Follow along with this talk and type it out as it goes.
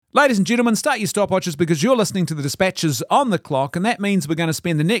Ladies and gentlemen, start your stopwatches because you're listening to the Dispatches on the clock, and that means we're going to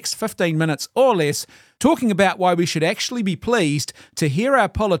spend the next 15 minutes or less talking about why we should actually be pleased to hear our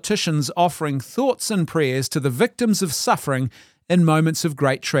politicians offering thoughts and prayers to the victims of suffering in moments of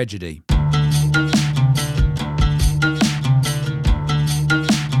great tragedy.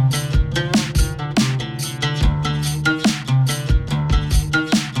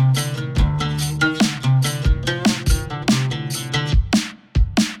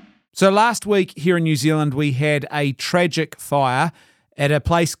 So last week here in New Zealand, we had a tragic fire at a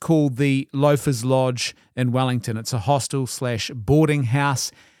place called the Loafers Lodge in Wellington. It's a hostel/boarding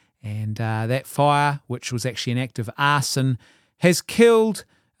house, and that fire, which was actually an act of arson, has killed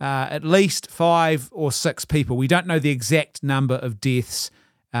at least 5 or 6 people. We don't know the exact number of deaths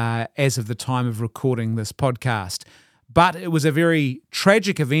as of the time of recording this podcast, but it was a very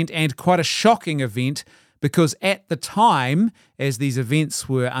tragic event and quite a shocking event, because at the time, as these events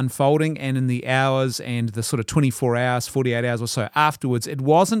were unfolding and in the hours and the sort of 24 hours, 48 hours or so afterwards, it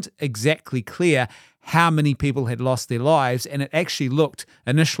wasn't exactly clear how many people had lost their lives, and it actually looked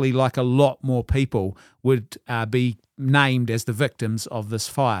initially like a lot more people would be named as the victims of this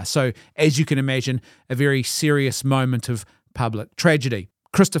fire. So, as you can imagine, a very serious moment of public tragedy.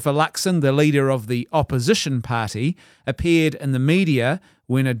 Christopher Luxon, the leader of the opposition party, appeared in the media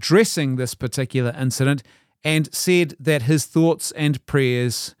when addressing this particular incident and said that his thoughts and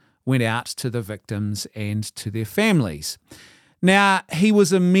prayers went out to the victims and to their families. Now, he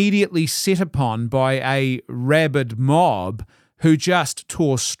was immediately set upon by a rabid mob who just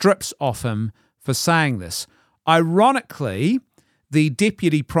tore strips off him for saying this. Ironically, the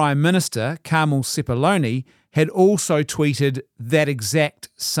Deputy Prime Minister, Carmel Sepuloni, had also tweeted that exact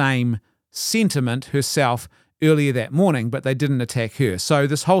same sentiment herself earlier that morning, but they didn't attack her. So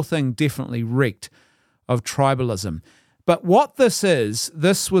this whole thing definitely reeked of tribalism. But what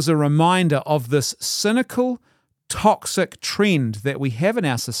this was a reminder of this cynical, toxic trend that we have in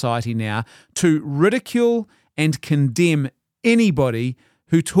our society now to ridicule and condemn anybody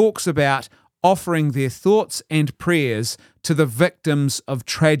who talks about offering their thoughts and prayers to the victims of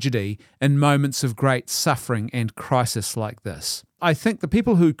tragedy in moments of great suffering and crisis like this. I think the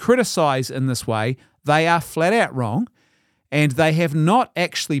people who criticise in this way, they are flat out wrong, and they have not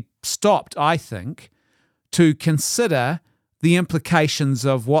actually stopped, I think, to consider the implications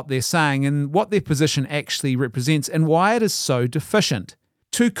of what they're saying and what their position actually represents and why it is so deficient.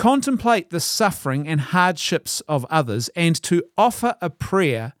 To contemplate the suffering and hardships of others and to offer a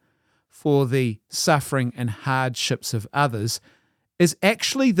prayer for the suffering and hardships of others is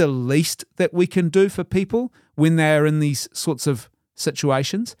actually the least that we can do for people when they are in these sorts of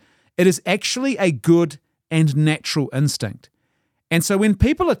situations. It is actually a good and natural instinct. And so when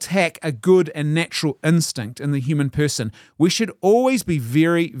people attack a good and natural instinct in the human person, we should always be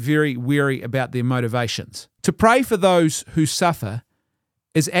very, very wary about their motivations. To pray for those who suffer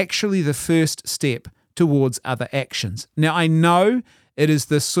is actually the first step towards other actions. Now, I know it is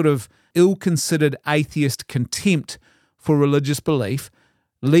this sort of ill-considered atheist contempt for religious belief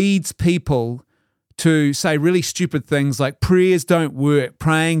leads people to say really stupid things like prayers don't work,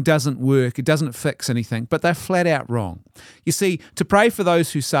 praying doesn't work, it doesn't fix anything, but they're flat out wrong. You see, to pray for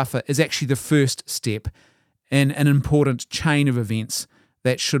those who suffer is actually the first step in an important chain of events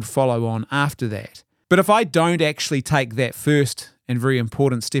that should follow on after that. But if I don't actually take that first and very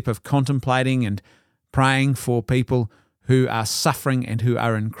important step of contemplating and praying for people who are suffering and who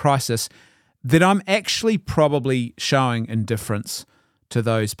are in crisis, then I'm actually probably showing indifference to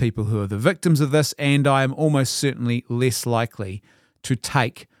those people who are the victims of this, and I am almost certainly less likely to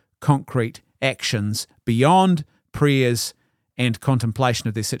take concrete actions beyond prayers and contemplation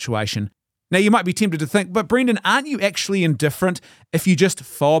of their situation. Now, you might be tempted to think, but Brendan, aren't you actually indifferent if you just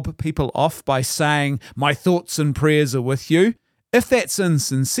fob people off by saying, my thoughts and prayers are with you? If that's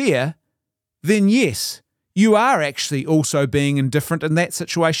insincere, then yes, you are actually also being indifferent in that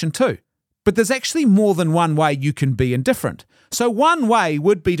situation too. But there's actually more than one way you can be indifferent. So one way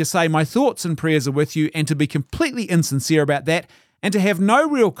would be to say my thoughts and prayers are with you and to be completely insincere about that and to have no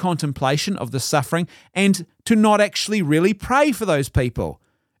real contemplation of the suffering and to not actually really pray for those people.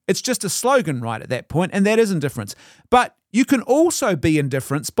 It's just a slogan right at that point, and that is indifference. But you can also be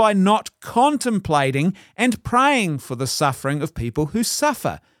indifference by not contemplating and praying for the suffering of people who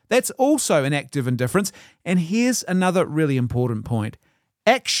suffer. That's also an act of indifference. And here's another really important point.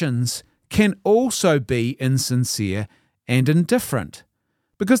 Actions can also be insincere and indifferent.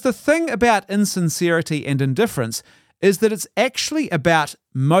 Because the thing about insincerity and indifference is that it's actually about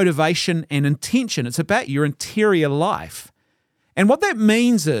motivation and intention. It's about your interior life. And what that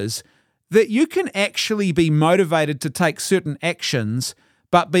means is that you can actually be motivated to take certain actions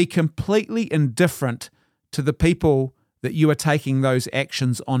but be completely indifferent to the people that you are taking those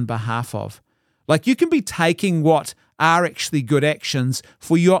actions on behalf of. Like, you can be taking what are actually good actions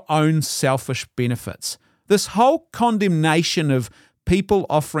for your own selfish benefits. This whole condemnation of people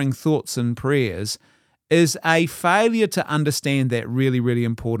offering thoughts and prayers is a failure to understand that really, really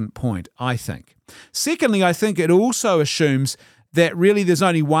important point, I think. Secondly, I think it also assumes that really there's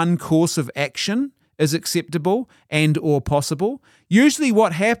only one course of action is acceptable and or possible. Usually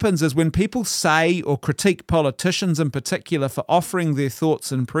what happens is when people say or critique politicians in particular for offering their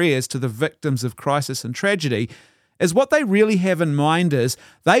thoughts and prayers to the victims of crisis and tragedy, is what they really have in mind is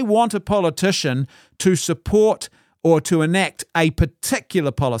they want a politician to support or to enact a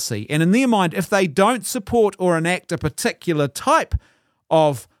particular policy. And in their mind, if they don't support or enact a particular type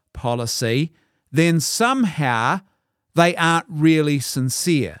of policy, then somehow they aren't really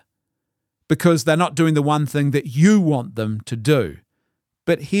sincere because they're not doing the one thing that you want them to do.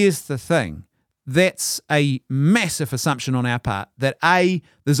 But here's the thing. That's a massive assumption on our part that A,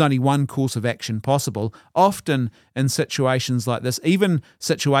 there's only one course of action possible. Often in situations like this, even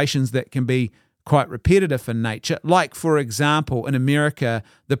situations that can be quite repetitive in nature, like, for example, in America,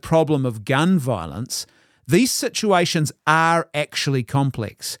 the problem of gun violence, these situations are actually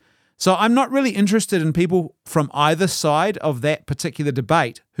complex. So I'm not really interested in people from either side of that particular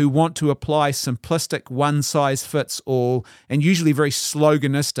debate who want to apply simplistic one-size-fits-all and usually very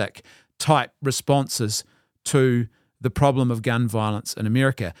sloganistic type responses to the problem of gun violence in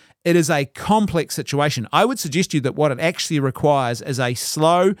America. It is a complex situation. I would suggest to you that what it actually requires is a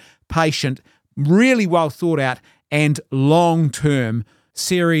slow, patient, really well thought out and long-term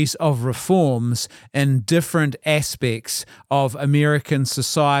series of reforms in different aspects of American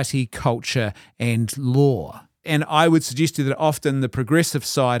society, culture, and law. And I would suggest to you that often the progressive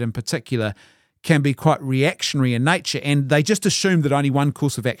side in particular can be quite reactionary in nature, and they just assume that only one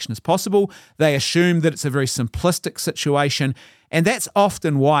course of action is possible. They assume that it's a very simplistic situation, and that's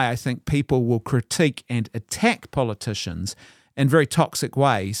often why I think people will critique and attack politicians in very toxic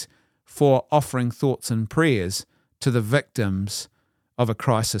ways for offering thoughts and prayers to the victims of a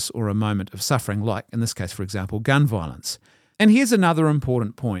crisis or a moment of suffering, like in this case, for example, gun violence. And here's another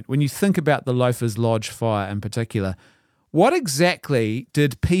important point. When you think about the Loafers Lodge fire in particular, what exactly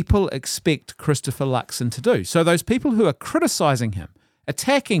did people expect Christopher Luxon to do? So those people who are criticising him,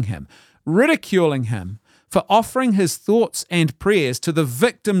 attacking him, ridiculing him for offering his thoughts and prayers to the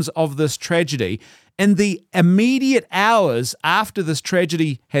victims of this tragedy in the immediate hours after this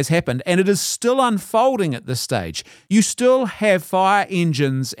tragedy has happened, and it is still unfolding at this stage. You still have fire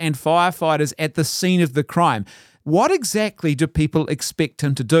engines and firefighters at the scene of the crime. What exactly do people expect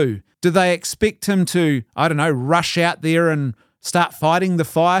him to do? Do they expect him to, rush out there and start fighting the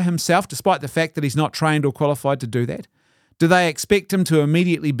fire himself, despite the fact that he's not trained or qualified to do that? Do they expect him to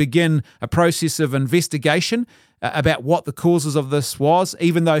immediately begin a process of investigation about what the causes of this was,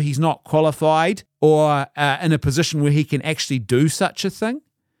 even though he's not qualified or in a position where he can actually do such a thing?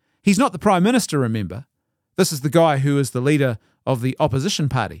 He's not the Prime Minister, remember. This is the guy who is the leader of the opposition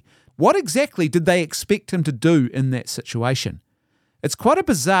party. What exactly did they expect him to do in that situation? It's quite a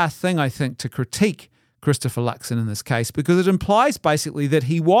bizarre thing, I think, to critique Christopher Luxon in this case, because it implies basically that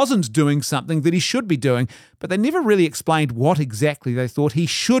he wasn't doing something that he should be doing, but they never really explained what exactly they thought he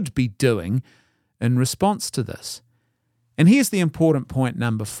should be doing in response to this. And here's the important point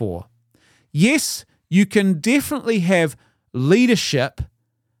number 4. Yes, you can definitely have leadership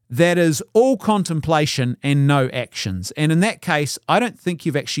that is all contemplation and no actions. And in that case, I don't think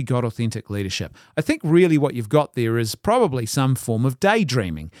you've actually got authentic leadership. I think really what you've got there is probably some form of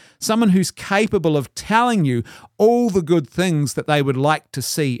daydreaming. Someone who's capable of telling you all the good things that they would like to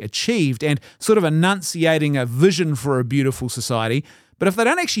see achieved and sort of enunciating a vision for a beautiful society. But if they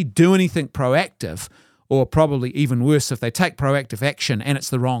don't actually do anything proactive, or probably even worse, if they take proactive action and it's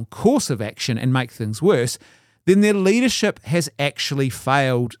the wrong course of action and make things worse, then their leadership has actually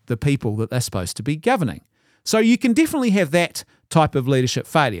failed the people that they're supposed to be governing. So you can definitely have that type of leadership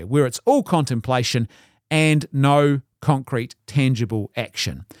failure, where it's all contemplation and no concrete, tangible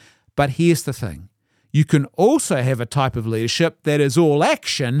action. But here's the thing. You can also have a type of leadership that is all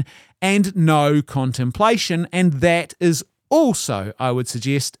action and no contemplation, and that is also, I would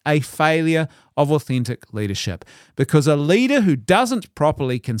suggest, a failure of authentic leadership, because a leader who doesn't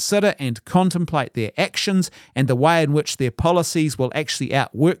properly consider and contemplate their actions and the way in which their policies will actually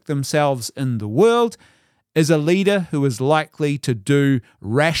outwork themselves in the world is a leader who is likely to do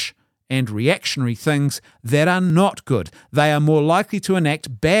rash and reactionary things that are not good. They are more likely to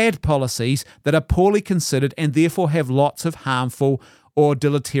enact bad policies that are poorly considered and therefore have lots of harmful or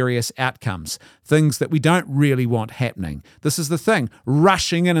deleterious outcomes, things that we don't really want happening. This is the thing.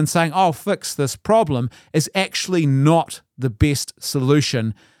 Rushing in and saying, I'll fix this problem is actually not the best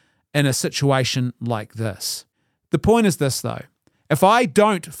solution in a situation like this. The point is this, though. If I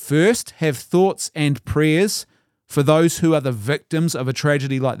don't first have thoughts and prayers for those who are the victims of a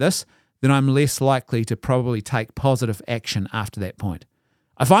tragedy like this, then I'm less likely to probably take positive action after that point.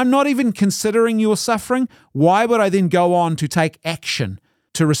 If I'm not even considering your suffering, why would I then go on to take action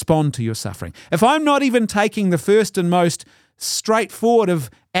to respond to your suffering? If I'm not even taking the first and most straightforward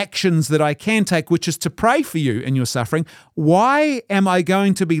of actions that I can take, which is to pray for you in your suffering, why am I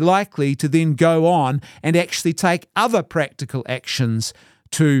going to be likely to then go on and actually take other practical actions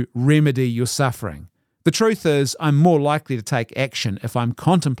to remedy your suffering? The truth is, I'm more likely to take action if I'm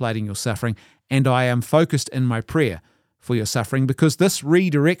contemplating your suffering and I am focused in my prayer for your suffering, because this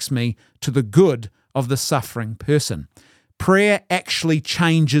redirects me to the good of the suffering person. Prayer actually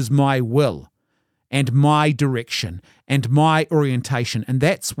changes my will and my direction and my orientation, and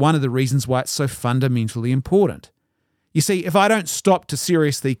that's one of the reasons why it's so fundamentally important. You see, if I don't stop to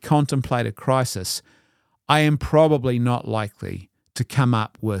seriously contemplate a crisis, I am probably not likely to come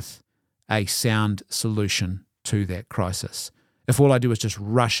up with a sound solution to that crisis. If all I do is just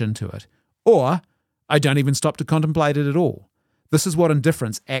rush into it, or I don't even stop to contemplate it at all. This is what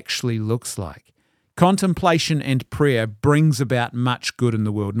indifference actually looks like. Contemplation and prayer brings about much good in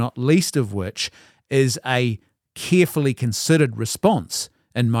the world, not least of which is a carefully considered response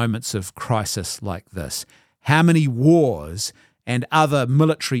in moments of crisis like this. How many wars and other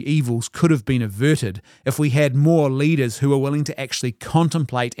military evils could have been averted if we had more leaders who were willing to actually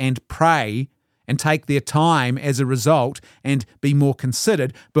contemplate and pray and take their time as a result and be more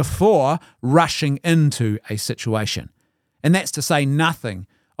considered before rushing into a situation. And that's to say nothing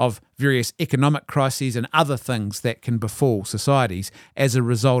of various economic crises and other things that can befall societies as a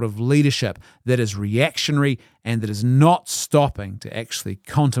result of leadership that is reactionary and that is not stopping to actually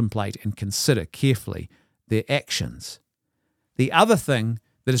contemplate and consider carefully their actions. The other thing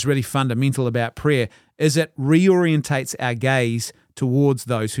that is really fundamental about prayer is it reorientates our gaze towards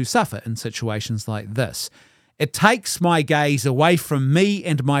those who suffer in situations like this. It takes my gaze away from me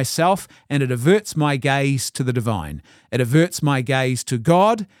and myself, and it averts my gaze to the divine. It averts my gaze to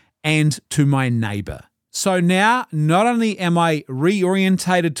God and to my neighbour. So now, not only am I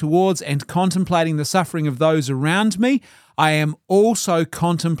reorientated towards and contemplating the suffering of those around me, I am also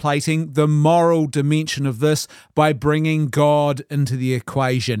contemplating the moral dimension of this by bringing God into the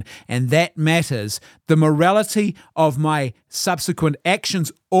equation. And that matters. The morality of my subsequent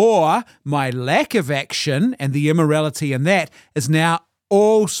actions or my lack of action and the immorality in that is now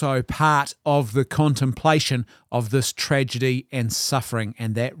also part of the contemplation of this tragedy and suffering.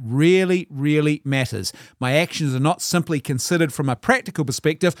 And that really, really matters. My actions are not simply considered from a practical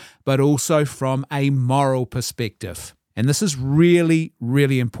perspective, but also from a moral perspective. And this is really,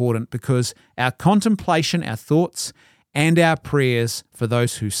 really important because our contemplation, our thoughts, and our prayers for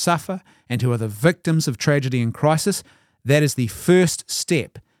those who suffer and who are the victims of tragedy and crisis, that is the first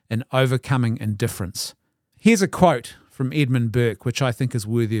step in overcoming indifference. Here's a quote from Edmund Burke, which I think is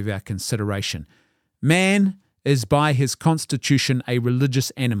worthy of our consideration. Man is by his constitution a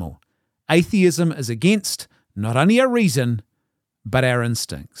religious animal. Atheism is against not only our reason, but our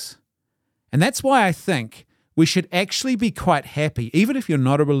instincts. And that's why I think we should actually be quite happy, even if you're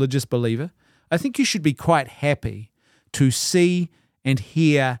not a religious believer, I think you should be quite happy to see and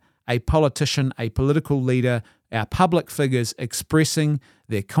hear a politician, a political leader, our public figures expressing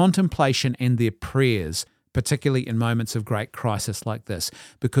their contemplation and their prayers, particularly in moments of great crisis like this.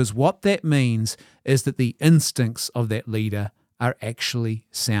 Because what that means is that the instincts of that leader are actually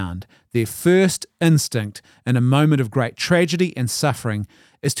sound. Their first instinct in a moment of great tragedy and suffering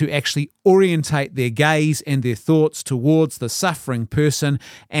is to actually orientate their gaze and their thoughts towards the suffering person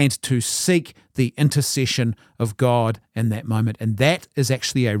and to seek the intercession of God in that moment. And that is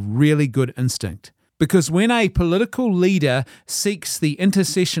actually a really good instinct. Because when a political leader seeks the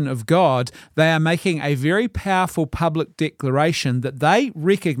intercession of God, they are making a very powerful public declaration that they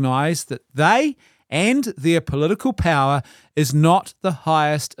recognize that they and their political power is not the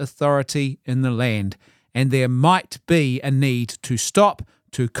highest authority in the land. And there might be a need to stop,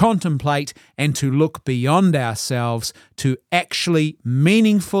 to contemplate, and to look beyond ourselves to actually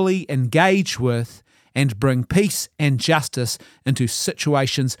meaningfully engage with and bring peace and justice into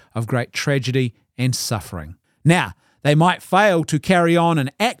situations of great tragedy and suffering. Now, they might fail to carry on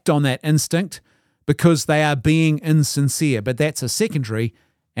and act on that instinct because they are being insincere, but that's a secondary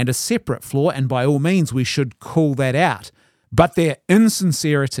and a separate flaw, and by all means we should call that out. But their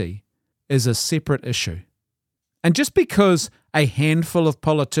insincerity is a separate issue. And just because a handful of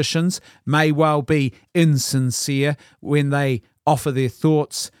politicians may well be insincere when they offer their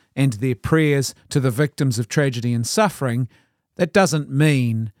thoughts and their prayers to the victims of tragedy and suffering, that doesn't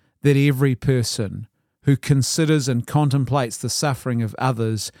mean that every person who considers and contemplates the suffering of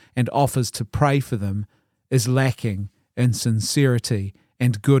others and offers to pray for them is lacking in sincerity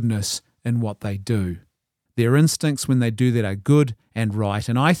and goodness in what they do. Their instincts when they do that are good and right.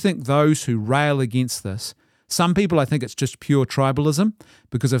 And I think those who rail against this, some people, I think it's just pure tribalism,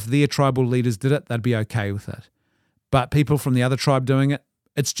 because if their tribal leaders did it, they'd be okay with it. But people from the other tribe doing it,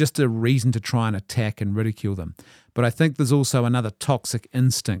 it's just a reason to try and attack and ridicule them. But I think there's also another toxic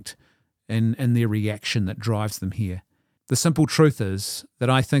instinct in their reaction that drives them here. The simple truth is that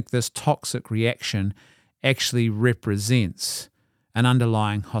I think this toxic reaction actually represents an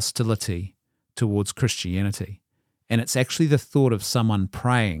underlying hostility towards Christianity. And it's actually the thought of someone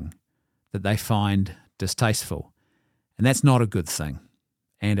praying that they find distasteful. And that's not a good thing.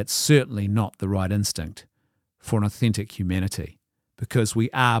 And it's certainly not the right instinct for an authentic humanity, because we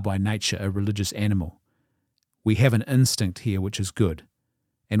are by nature a religious animal. We have an instinct here which is good,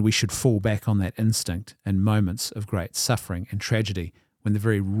 and we should fall back on that instinct in moments of great suffering and tragedy when the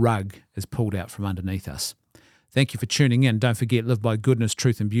very rug is pulled out from underneath us. Thank you for tuning in. Don't forget, live by goodness,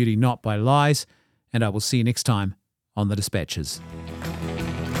 truth and beauty, not by lies. And I will see you next time on The Dispatches.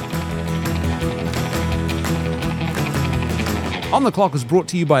 On the Clock is brought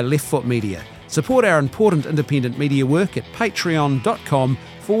to you by Left Foot Media. Support our important independent media work at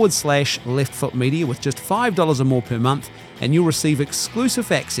patreon.com/Left Foot Media with just $5 or more per month, and you'll receive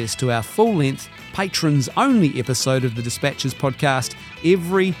exclusive access to our full-length, patrons-only episode of the Dispatches podcast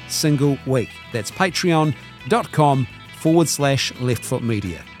every single week. That's patreon.com/Left Foot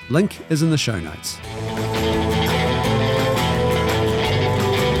Media. Link is in the show notes.